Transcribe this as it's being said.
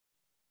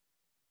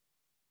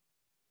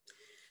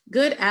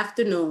Good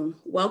afternoon.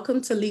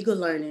 Welcome to Legal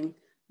Learning.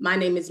 My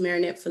name is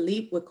Marinette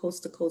Philippe with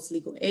Coast to Coast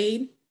Legal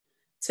Aid.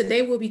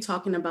 Today we'll be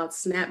talking about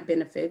SNAP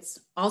benefits,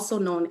 also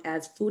known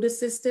as food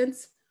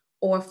assistance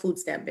or food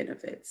stamp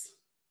benefits.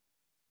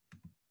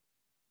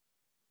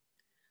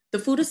 The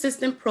food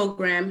assistance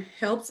program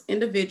helps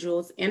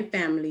individuals and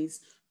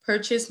families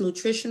purchase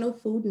nutritional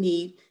food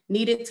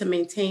needed to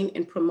maintain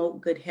and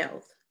promote good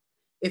health.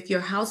 If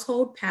your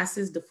household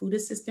passes the food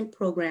assistance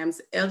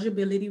program's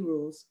eligibility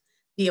rules,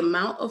 the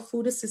amount of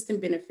food assistance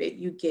benefit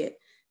you get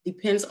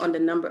depends on the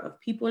number of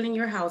people in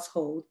your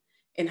household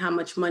and how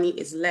much money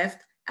is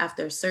left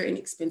after certain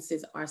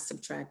expenses are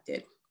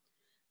subtracted.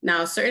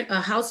 Now,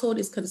 a household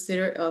is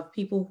considered of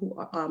people who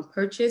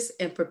purchase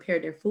and prepare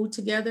their food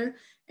together,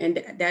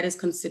 and that is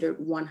considered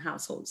one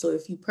household. So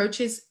if you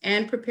purchase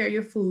and prepare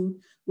your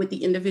food with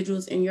the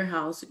individuals in your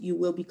house, you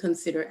will be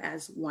considered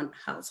as one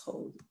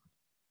household.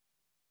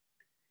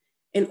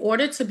 In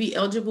order to be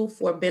eligible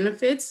for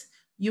benefits,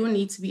 you will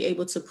need to be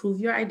able to prove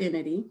your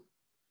identity.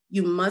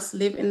 You must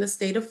live in the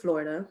state of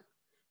Florida.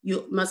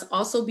 You must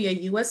also be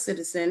a US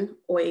citizen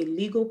or a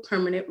legal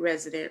permanent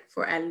resident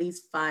for at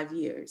least 5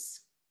 years.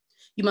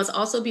 You must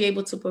also be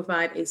able to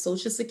provide a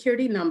social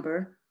security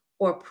number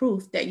or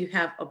proof that you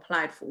have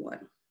applied for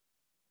one.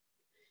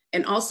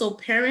 And also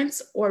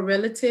parents or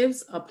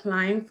relatives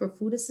applying for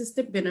food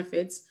assistance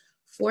benefits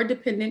for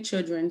dependent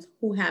children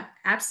who have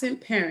absent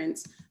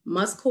parents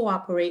must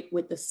cooperate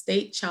with the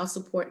State Child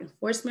Support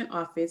Enforcement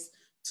Office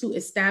to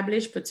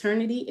establish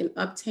paternity and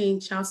obtain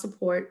child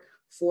support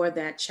for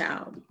that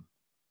child.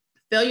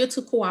 Failure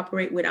to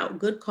cooperate without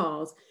good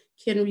cause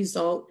can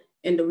result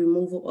in the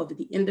removal of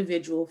the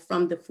individual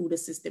from the food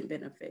assistance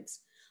benefits.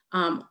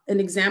 An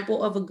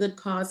example of a good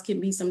cause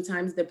can be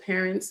sometimes the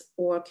parents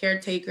or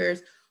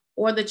caretakers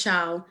or the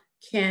child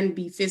can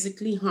be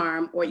physically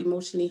harmed or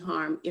emotionally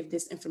harmed if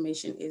this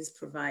information is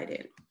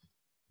provided.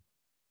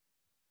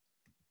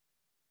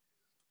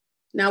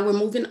 Now we're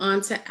moving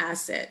on to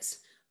assets.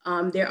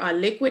 There are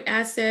liquid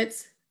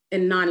assets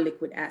and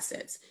non-liquid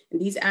assets. And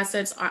these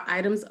assets are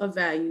items of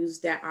values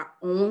that are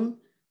owned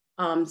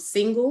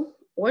single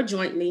or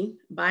jointly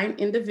by an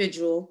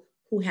individual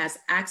who has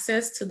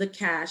access to the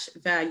cash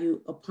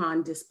value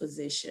upon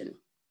disposition.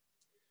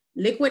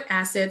 Liquid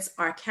assets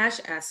are cash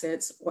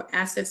assets or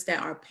assets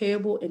that are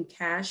payable in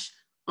cash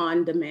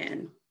on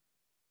demand.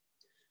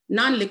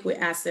 Non-liquid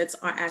assets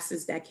are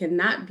assets that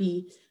cannot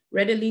be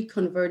readily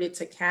converted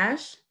to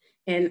cash,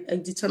 and a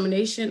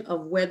determination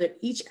of whether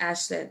each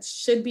asset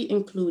should be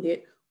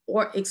included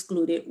or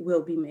excluded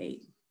will be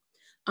made.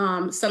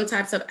 Some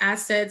types of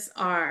assets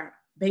are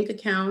bank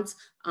accounts,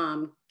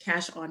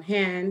 cash on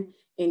hand,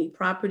 any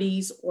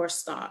properties or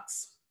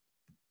stocks.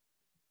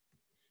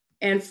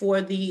 And for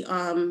the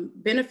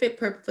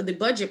for the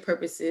budget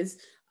purposes,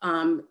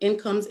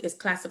 incomes is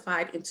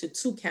classified into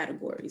two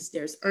categories.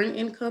 There's earned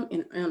income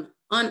and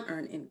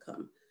unearned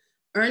income.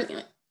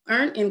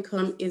 Earned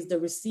income is the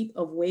receipt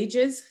of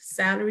wages,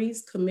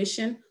 salaries,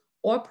 commission,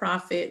 or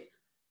profit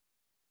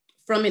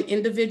from an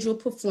individual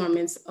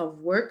performance of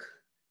work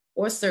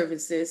or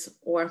services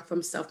or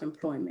from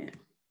self-employment.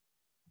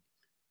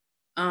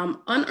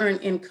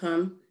 Unearned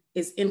income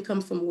is income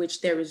from which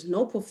there is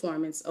no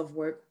performance of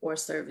work or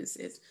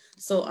services.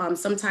 So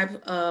some type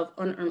of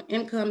unearned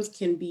incomes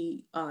can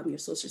be your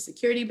Social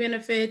Security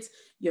benefits,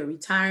 your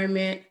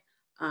retirement,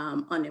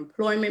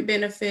 unemployment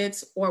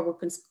benefits, or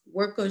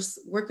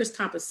workers'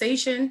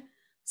 compensation,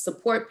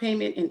 support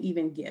payment, and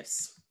even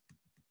gifts.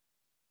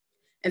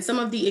 And some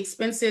of the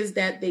expenses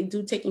that they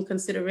do take in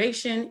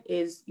consideration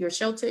is your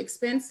shelter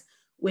expense,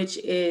 which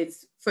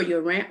is for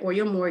your rent or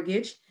your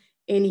mortgage,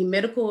 any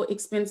medical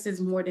expenses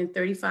more than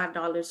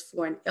 $35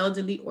 for an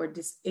elderly or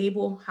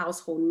disabled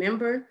household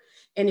member,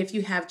 and if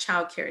you have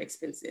childcare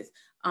expenses.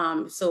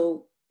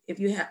 So if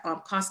you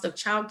have cost of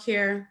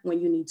childcare when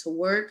you need to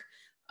work,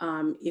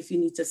 if you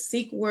need to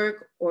seek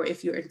work, or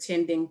if you're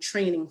attending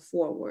training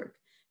for work.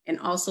 And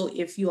also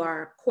if you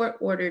are court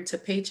ordered to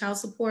pay child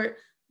support,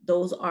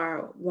 those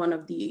are one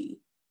of the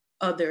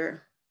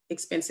other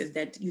expenses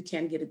that you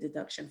can get a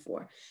deduction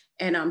for.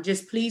 And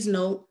just please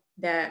note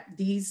that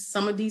there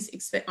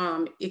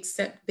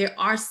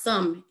are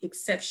some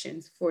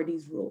exceptions for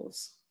these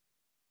rules.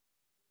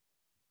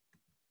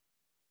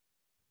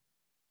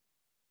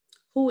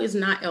 Who is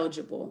not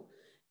eligible?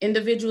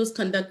 Individuals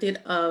convicted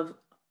of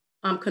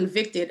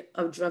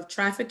drug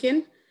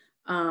trafficking,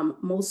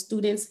 most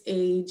students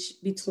age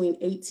between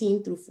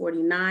 18 through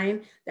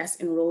 49 that's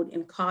enrolled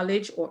in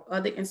college or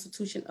other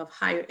institution of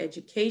higher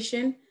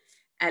education.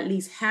 At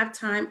least half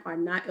time are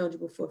not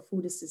eligible for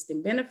food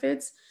assistance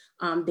benefits.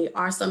 There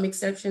are some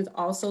exceptions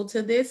also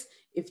to this.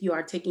 If you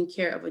are taking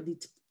care of a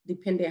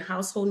dependent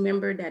household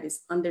member that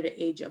is under the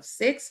age of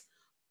 6,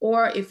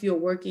 or if you're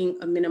working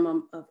a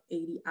minimum of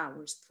 80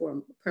 hours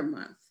per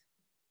month.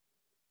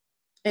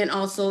 And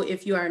also,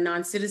 if you are a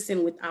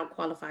non-citizen without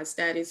qualified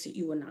status,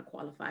 you will not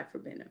qualify for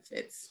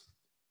benefits.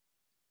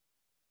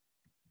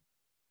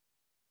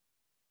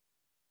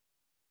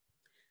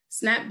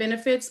 SNAP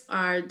benefits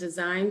are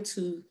designed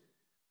to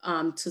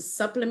to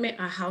supplement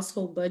a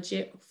household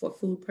budget for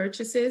food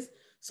purchases.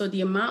 So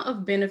the amount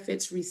of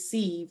benefits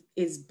received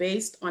is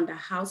based on the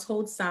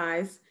household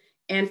size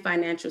and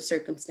financial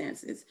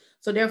circumstances.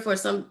 So therefore,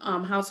 some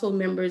household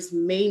members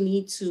may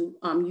need to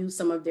use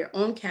some of their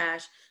own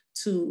cash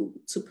to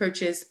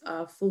purchase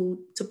enough food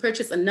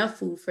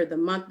for the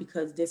month,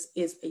 because this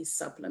is a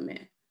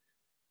supplement.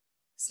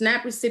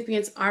 SNAP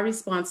recipients are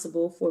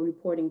responsible for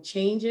reporting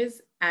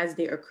changes as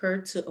they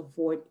occur to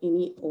avoid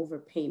any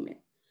overpayment.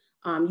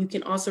 You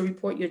can also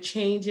report your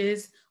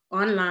changes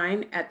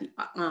online at the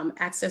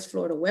Access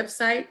Florida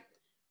website,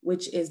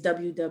 which is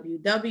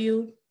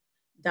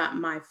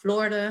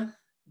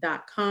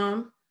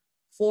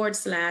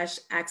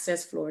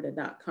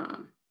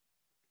www.myflorida.com/accessflorida.com.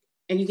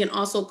 And you can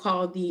also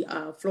call the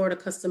Florida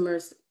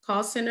Customers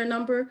Call Center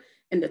number,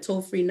 and the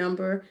toll-free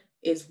number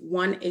is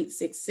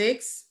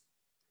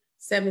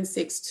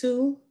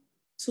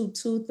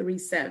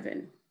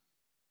 1-866-762-2237.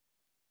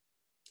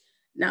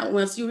 Now,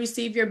 once you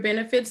receive your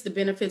benefits, the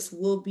benefits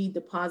will be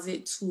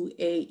deposited to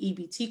a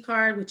EBT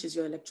card, which is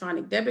your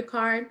electronic debit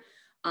card.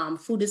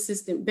 Food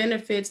assistance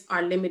benefits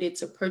are limited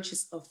to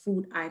purchase of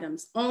food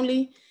items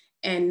only.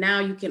 And now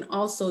you can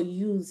also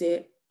use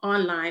it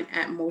online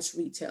at most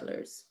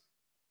retailers.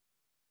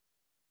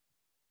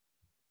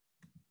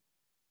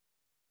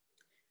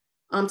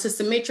 To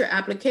submit your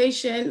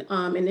application,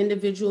 an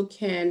individual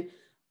can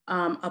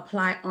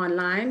apply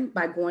online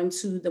by going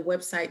to the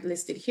website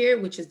listed here,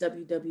 which is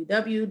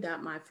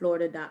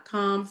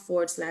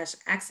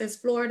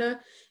www.myflorida.com/accessflorida.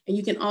 And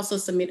you can also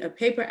submit a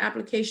paper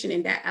application,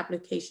 and that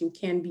application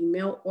can be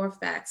mailed or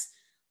faxed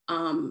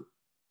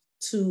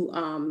to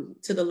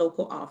the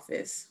local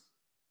office.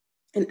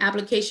 An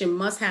application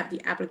must have the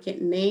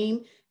applicant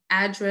name,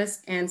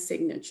 address, and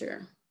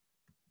signature.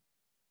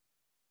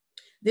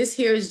 This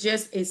here is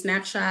just a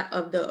snapshot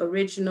of the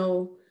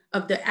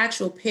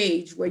actual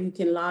page where you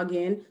can log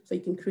in, so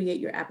you can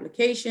create your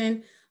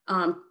application,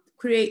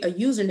 create a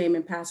username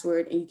and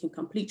password, and you can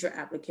complete your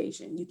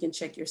application. You can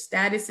check your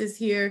statuses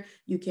here.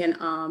 You can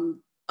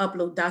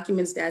upload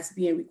documents that's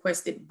being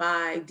requested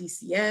by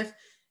DCF.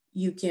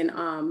 You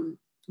can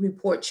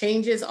report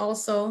changes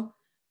also.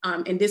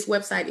 And this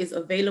website is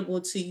available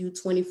to you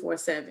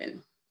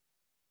 24/7.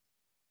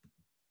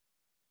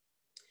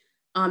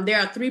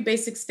 There are 3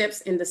 basic steps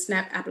in the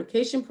SNAP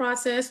application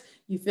process.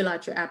 You fill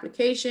out your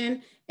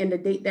application, and the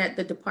date that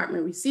the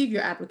department received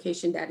your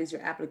application, that is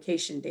your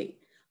application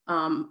date.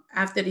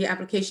 After the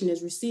application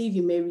is received,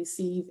 you may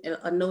receive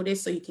a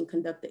notice so you can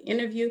conduct the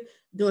interview.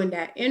 During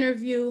that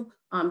interview,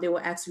 they will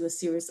ask you a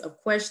series of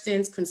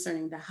questions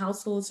concerning the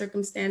household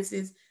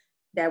circumstances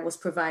that was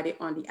provided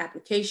on the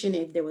application.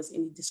 If there was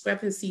any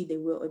discrepancy, they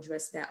will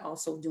address that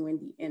also during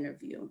the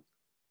interview.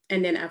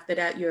 And then after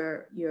that,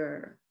 your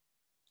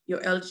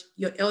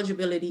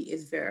eligibility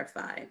is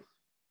verified.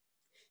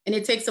 And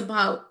it takes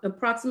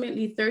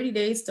approximately 30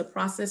 days to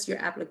process your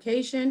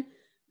application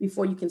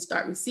before you can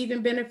start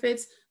receiving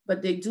benefits,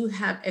 but they do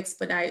have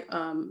expedite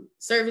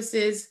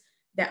services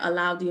that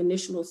allow the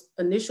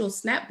initial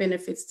SNAP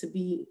benefits to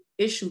be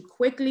issued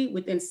quickly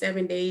within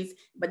 7 days,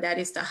 but that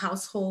is to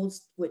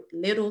households with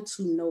little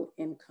to no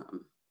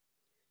income.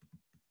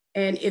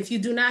 And if you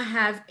do not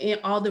have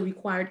all the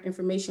required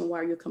information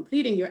while you're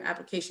completing your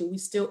application, we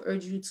still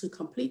urge you to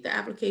complete the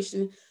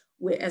application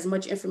with as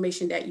much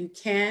information that you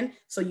can,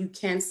 so you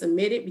can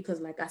submit it,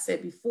 because like I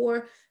said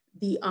before,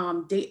 the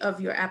date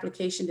of your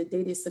application, the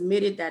date is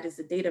submitted, that is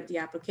the date of the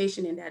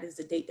application, and that is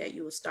the date that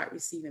you will start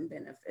receiving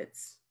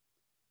benefits.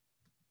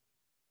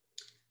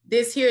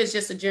 This here is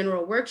just a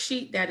general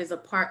worksheet that is a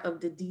part of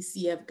the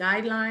DCF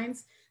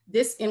guidelines.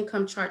 This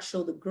income chart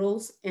shows the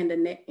gross and the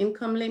net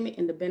income limit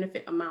and the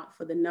benefit amount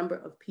for the number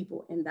of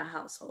people in the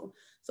household.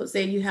 So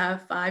say you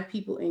have 5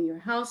 people in your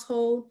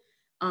household,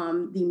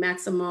 the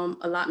maximum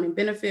allotment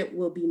benefit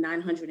will be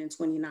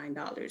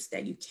 $929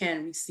 that you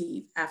can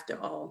receive after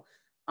all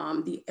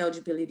the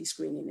eligibility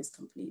screening is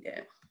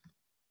completed.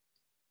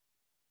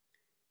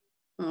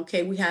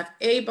 Okay, we have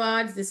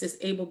ABODs. This is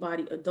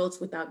able-bodied adults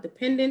without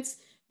dependents.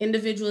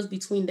 Individuals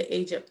between the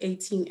age of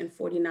 18 and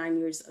 49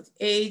 years of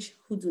age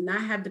who do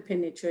not have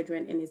dependent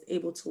children and is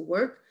able to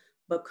work,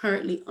 but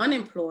currently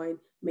unemployed,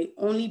 may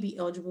only be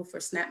eligible for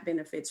SNAP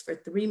benefits for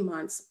 3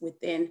 months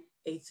within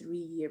a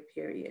 3-year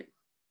period.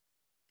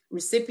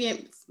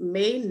 Recipients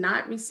may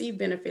not receive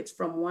benefits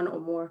from one or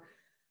more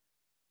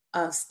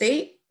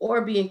state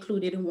or be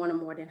included in one or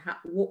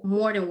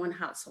more than one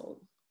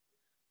household.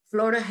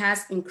 Florida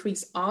has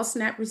increased all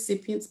SNAP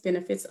recipients'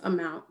 benefits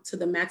amount to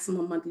the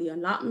maximum monthly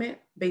allotment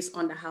based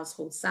on the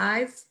household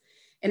size.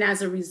 And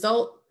as a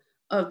result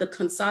of the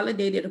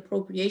Consolidated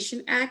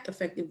Appropriation Act,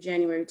 effective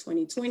January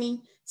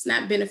 2020,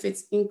 SNAP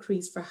benefits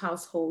increased for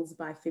households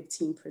by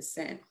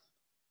 15%.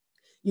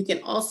 You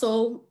can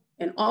also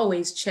and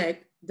always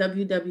check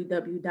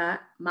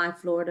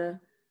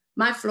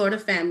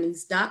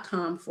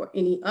www.myfloridafamilies.com for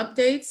any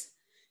updates.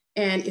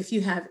 And if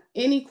you have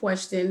any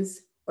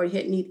questions or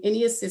need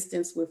any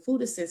assistance with food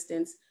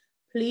assistance,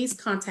 please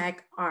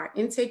contact our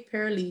intake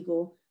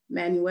paralegal,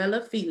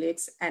 Manuela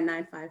Felix, at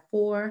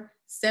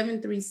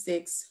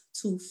 954-736-2333.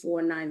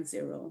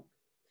 2490.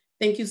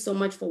 Thank you so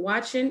much for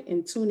watching,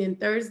 and tune in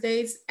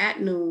Thursdays at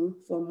noon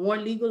for more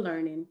legal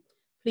learning.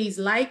 Please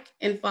like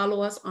and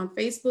follow us on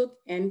Facebook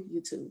and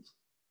YouTube.